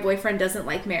because my boyfriend doesn't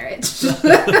like marriage.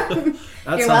 That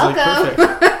You're sounds welcome.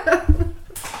 like perfect.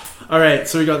 All right,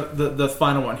 so we got the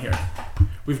final one here.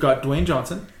 We've got Dwayne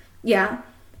Johnson. Yeah.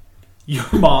 Your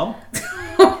mom.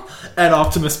 And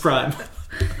Optimus Prime.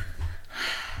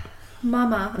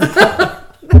 Mama.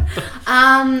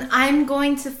 I'm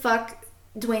going to fuck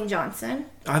Dwayne Johnson.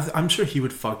 I'm sure he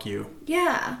would fuck you.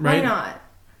 Yeah, right? Why not?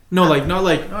 No, like not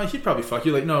like oh he'd probably fuck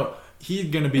you. Like no, he's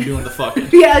gonna be doing the fucking.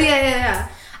 Yeah.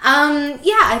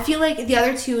 I feel like the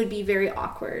other two would be very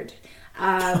awkward.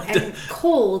 And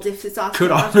cold if it's Optimus.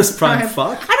 Could Optimus Prime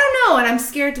fuck? I don't know, and I'm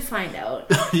scared to find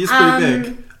out. He's pretty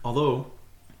big. Although,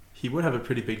 he would have a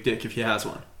pretty big dick if he has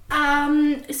one.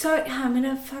 So I'm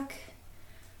gonna fuck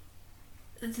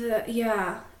and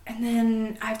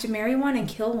then I have to marry one and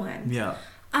kill one. Yeah.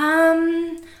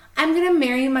 I'm gonna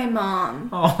marry my mom.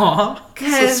 Aww,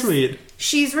 so sweet.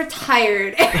 She's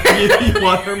retired. You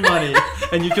want her money,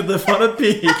 and you could live on a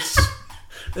beach.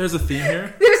 There's a theme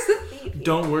here.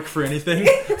 Don't work for anything.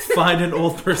 Find an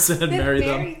old person and marry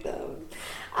them.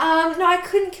 No, I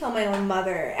couldn't kill my own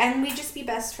mother, and we'd just be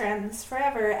best friends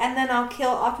forever. And then I'll kill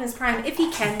Optimus Prime if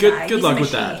he can die. Good luck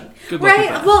with that.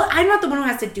 Right? Well, I'm not the one who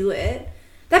has to do it.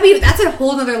 That's a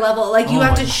whole other level. Like you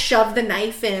have to shove the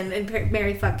knife in and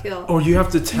marry, fuck, kill. Or you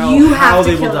have to tell how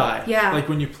they will die. Yeah. Like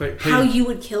when you play how you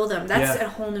would kill them. That's a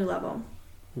whole new level.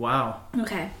 Wow.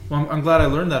 Okay. Well, I'm glad I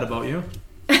learned that about you.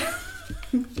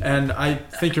 And I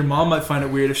think your mom might find it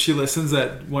weird if she listens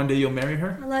that one day you'll marry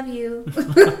her. I love you.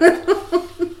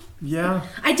 Yeah.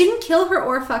 I didn't kill her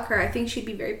or fuck her. I think she'd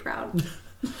be very proud.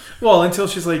 Well, until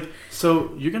she's like,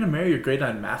 so you're going to marry your grade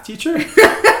 9 math teacher?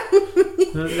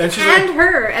 And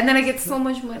her. And then I get so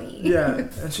much money. Yeah.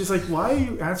 And she's like, why are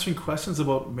you answering questions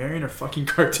about marrying her fucking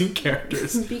cartoon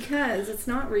characters? Because it's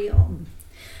not real.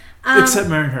 Except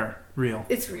marrying her. Real.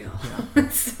 It's real. Yeah.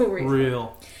 It's so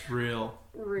real. Real.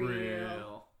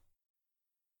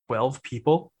 12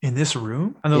 people in this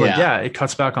room? And they're like, yeah, it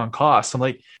cuts back on cost. I'm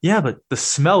like, yeah, but the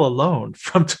smell alone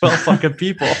from 12 fucking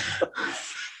people.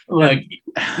 Like,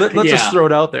 let's just throw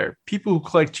it out there. People who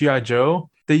collect G.I. Joe,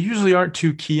 they usually aren't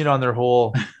too keen on their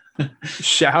whole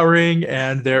showering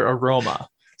and their aroma.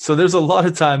 So there's a lot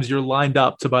of times you're lined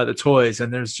up to buy the toys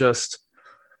and there's just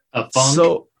a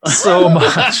funk. so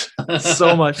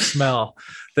much smell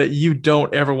that you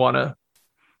don't ever want to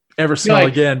ever smell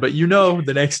again, but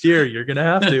the next year you're gonna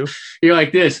have to. You're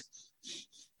like this.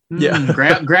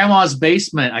 Grandma's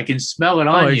basement. I can smell it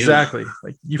on you. Exactly.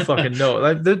 Like you fucking know.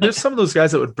 Like, there's some of those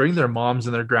guys that would bring their moms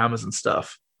and their grandmas and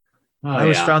stuff. I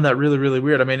always found that really, really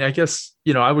weird. I mean, I guess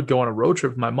I would go on a road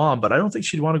trip with my mom, but I don't think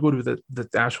she'd want to go to the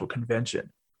actual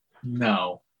convention.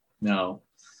 No.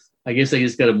 I guess they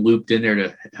just got them looped in there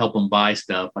to help them buy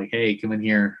stuff. Like, hey, come in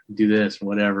here, do this or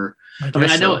whatever.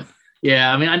 I know.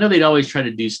 Yeah, I mean, I know they'd always try to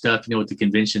do stuff, with the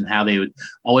convention, how they would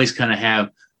always kind of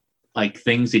have like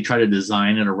things they try to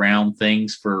design it around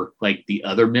things for like the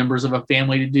other members of a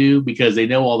family to do, because they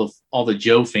know all the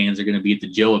Joe fans are going to be at the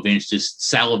Joe events just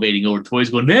salivating over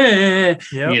toys going,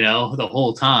 the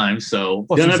whole time. So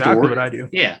that's exactly what I do.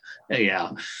 Yeah.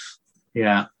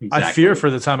 Exactly. I fear for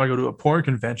the time I go to a porn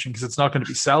convention because it's not going to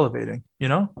be salivating,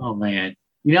 Oh man.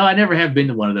 I never have been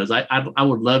to one of those. I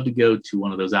would love to go to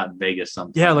one of those out in Vegas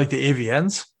sometime. Yeah, like the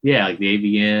AVNs. Yeah, like the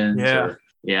AVNs.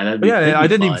 That'd be I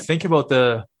didn't fun. even think about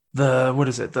the what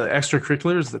is it? The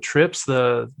extracurriculars, the trips,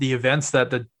 the events that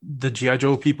the G.I.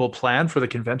 Joe people plan for the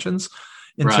conventions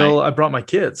until I brought my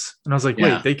kids. And I was like,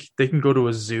 wait, they can go to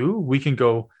a zoo. We can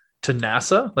go to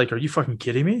NASA. Like, are you fucking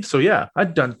kidding me? So yeah,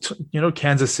 I'd done,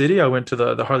 Kansas City. I went to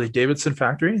the Harley Davidson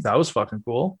factory. That was fucking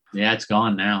cool. Yeah, it's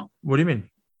gone now. What do you mean?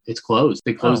 It's closed.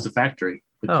 They closed the factory.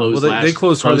 They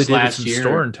closed Harley Davidson's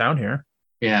store in town here.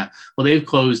 Yeah. Well, they've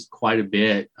closed quite a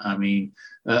bit. I mean,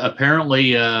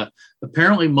 apparently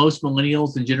most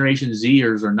millennials and Generation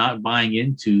Zers are not buying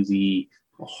into the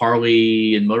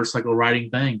Harley and motorcycle riding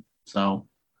thing. So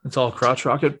it's all crotch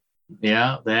rocket.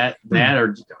 Yeah, that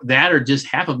or just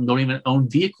half of them don't even own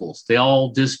vehicles. They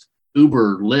all just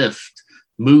Uber, Lyft,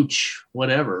 Mooch,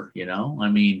 whatever. I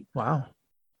mean, wow.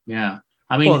 Yeah.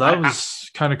 I mean, that was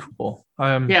kind of cool.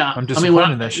 I'm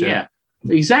disappointed in that shit. Yeah,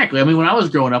 exactly. I mean, when I was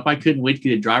growing up, I couldn't wait to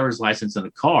get a driver's license in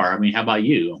a car. I mean, how about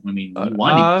you? I mean,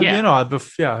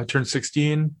 I turned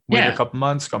 16, waited a couple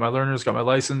months, got my learners, got my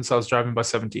license. I was driving by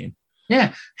 17.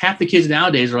 Yeah, half the kids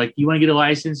nowadays are like, "You want to get a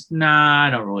license?" Nah, I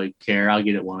don't really care. I'll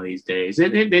get it one of these days.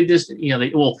 They just,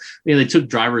 they took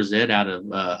driver's ed out of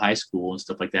high school and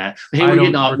stuff like that. Hey, we're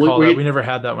getting off. We never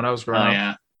had that when I was growing up.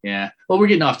 Yeah. Yeah. Well, we're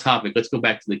getting off topic. Let's go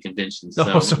back to the convention.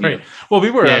 So, sorry. Well, we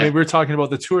were. Yeah. I mean, we were talking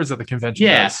about the tours of the convention.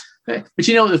 Yeah. But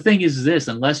the thing is this,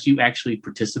 unless you actually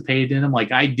participated in them,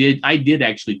 like I did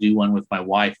actually do one with my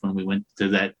wife when we went to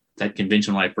that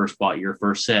convention when I first bought your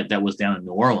first set. That was down in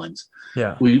New Orleans.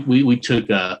 Yeah. We took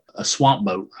a swamp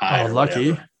boat ride. Oh,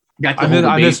 lucky.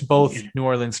 I missed both New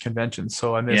Orleans conventions.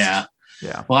 So I missed.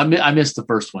 Yeah. Well, I missed the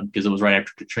first one because it was right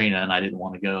after Katrina and I didn't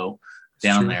want to go.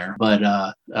 down there. But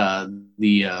got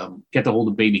to hold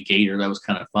a baby gator. That was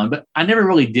kind of fun. But I never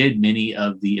really did many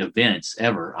of the events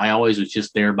ever. I always was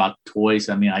just there about the toys.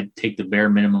 I mean, I'd take the bare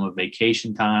minimum of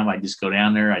vacation time. I'd just go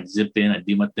down there. I'd zip in. I'd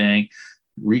do my thing.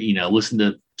 Listen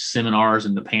to seminars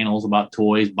and the panels about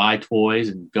toys, buy toys,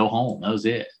 and go home. That was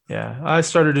it. Yeah, I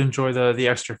started to enjoy the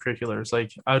extracurriculars.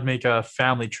 Like I would make a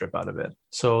family trip out of it.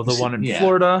 So the one in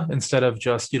Florida, instead of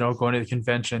just going to the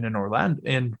convention in Orlando,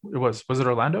 was it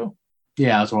Orlando?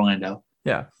 Yeah, it was Orlando.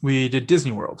 Yeah, we did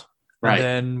Disney World. Right. And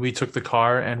then we took the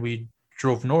car and we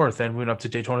drove north and went up to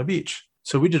Daytona Beach.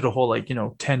 So we did a whole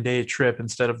 10-day trip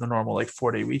instead of the normal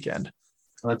 4-day weekend.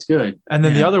 Well, that's good. And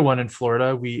then the other one in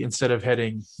Florida, we, instead of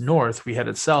heading north, we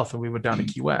headed south and we went down to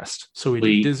Key West. So we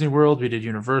did Disney World, we did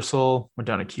Universal, went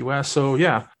down to Key West. So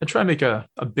yeah, I try to make a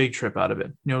big trip out of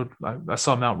it. I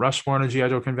saw Mount Rushmore on a G.I.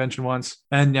 Joe convention once.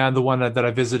 And yeah, the one that I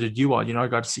visited you on, I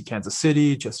got to see Kansas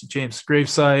City, Jesse James'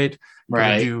 gravesite.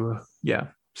 Right.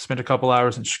 Spent a couple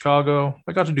hours in Chicago.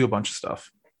 I got to do a bunch of stuff.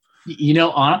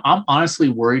 I'm honestly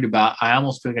worried about, I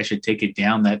almost feel like I should take it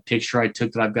down, that picture I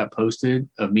took that I've got posted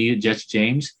of me at Jesse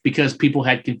James, because people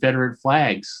had Confederate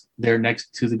flags there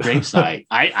next to the gravesite.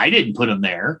 I didn't put them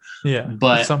there. Yeah.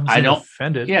 But I don't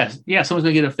offended. Yeah. Someone's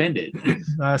gonna get offended.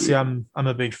 See, I'm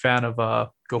a big fan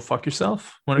of go fuck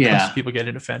yourself when it comes to people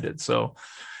getting offended. So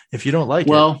if you don't like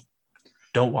it,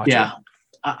 don't watch it.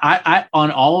 I on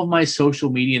all of my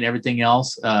social media and everything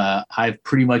else, I've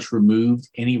pretty much removed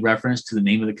any reference to the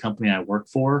name of the company I work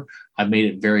for. I've made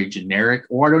it very generic,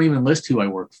 or I don't even list who I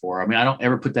work for. I mean, I don't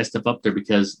ever put that stuff up there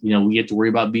because, we get to worry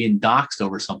about being doxxed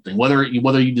over something, whether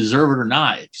you deserve it or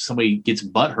not. If somebody gets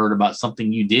butthurt about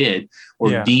something you did,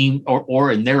 or deem,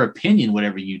 or in their opinion,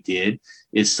 whatever you did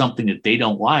is something that they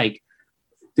don't like,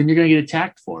 then you're going to get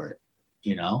attacked for it,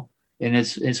 and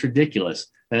it's ridiculous.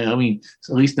 I mean,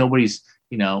 at least nobody's,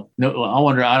 no, I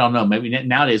wonder, I don't know, maybe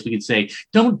nowadays we could say,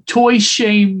 don't toy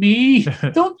shame me.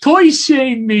 Don't toy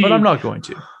shame me. But I'm not going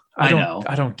to. I know.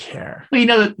 I don't care.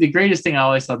 Well, the greatest thing I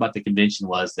always thought about the convention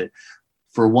was that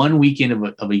for one weekend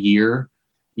of a year,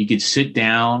 you could sit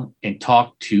down and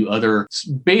talk to other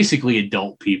basically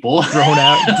adult people, grown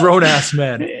ass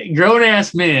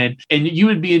men, and you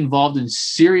would be involved in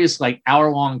serious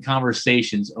hour-long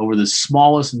conversations over the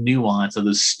smallest nuance of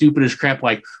the stupidest crap.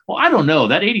 Like, well, I don't know,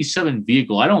 that 87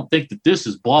 vehicle, I don't think that this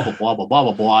is blah blah blah blah blah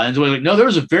blah blah. And so like, no,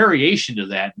 there's a variation to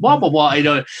that, blah blah blah.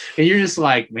 And you're just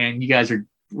like, man, you guys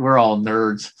we're all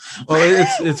nerds. Well,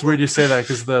 it's weird you say that,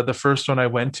 because the first one I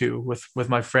went to with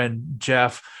my friend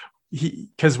Jeff,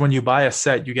 because when you buy a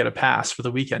set, you get a pass for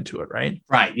the weekend to it, right?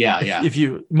 Right. Yeah. If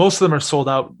most of them are sold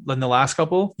out in the last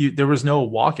couple, there was no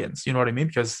walk-ins. You know what I mean?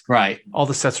 Because all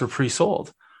the sets were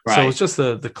pre-sold. Right. So it's just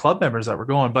the club members that were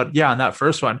going. But yeah, on that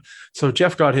first one, so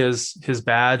Jeff got his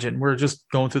badge, and we're just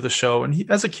going through the show. And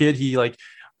as a kid, he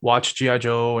watched G.I.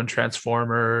 Joe and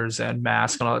Transformers and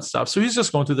Mask and all that stuff. So he's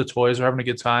just going through the toys. We're having a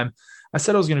good time. I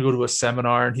said I was going to go to a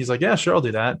seminar, and he's like, yeah, sure, I'll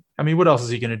do that. I mean, what else is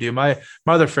he going to do? My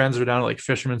other friends are down at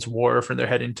Fisherman's Wharf, and they're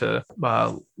heading to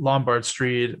Lombard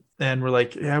Street. And we're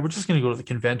like, yeah, we're just going to go to the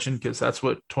convention because that's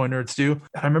what toy nerds do. And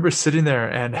I remember sitting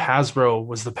there, and Hasbro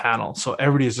was the panel. So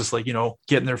everybody is just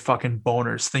getting their fucking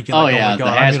boners thinking, oh my God, the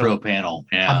Hasbro panel.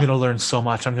 Yeah. I'm going to learn so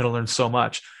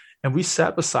much. And we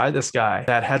sat beside this guy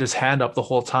that had his hand up the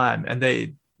whole time, and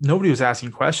nobody was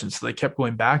asking questions. So they kept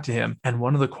going back to him. And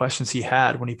one of the questions he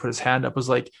had when he put his hand up was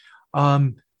like,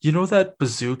 that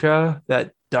bazooka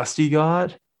that Dusty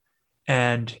got,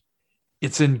 and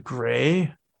it's in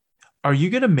gray. Are you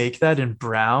going to make that in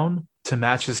brown to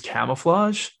match his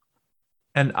camouflage?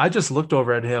 And I just looked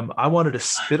over at him. I wanted to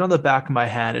spit on the back of my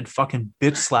hand and fucking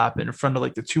bitch slap it in front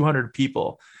of the 200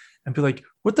 people and be like,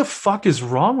 what the fuck is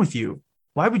wrong with you?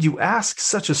 Why would you ask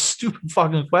such a stupid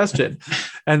fucking question?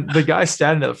 And the guy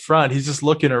standing at the front, he's just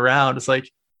looking around. It's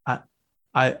like,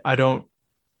 I don't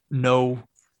know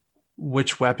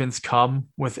which weapons come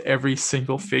with every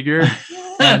single figure,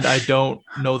 and I don't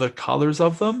know the colors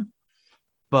of them.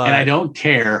 And I don't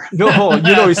care. No,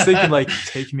 he's thinking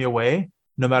take me away.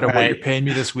 No matter what you're paying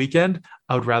me this weekend,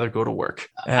 I would rather go to work.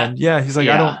 And he's like,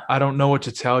 I don't know what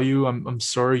to tell you. I'm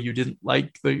sorry you didn't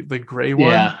like the gray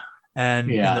one. Yeah.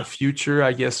 And in the future,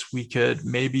 I guess we could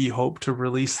maybe hope to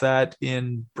release that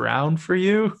in brown for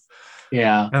you.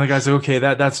 Yeah. And the guy's like, okay,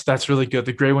 that's really good.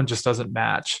 The gray one just doesn't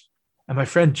match. And my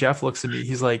friend Jeff looks at me.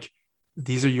 He's like,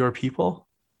 these are your people?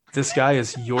 This guy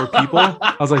is your people?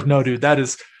 I was like, no, dude, that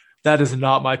is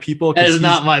not my people. That is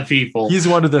not my people. He's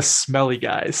one of the smelly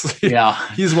guys. Yeah.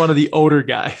 He's one of the odor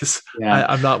guys. Yeah.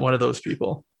 I'm not one of those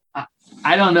people.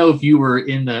 I don't know if you were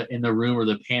in the room or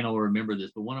the panel or remember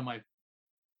this, but one of my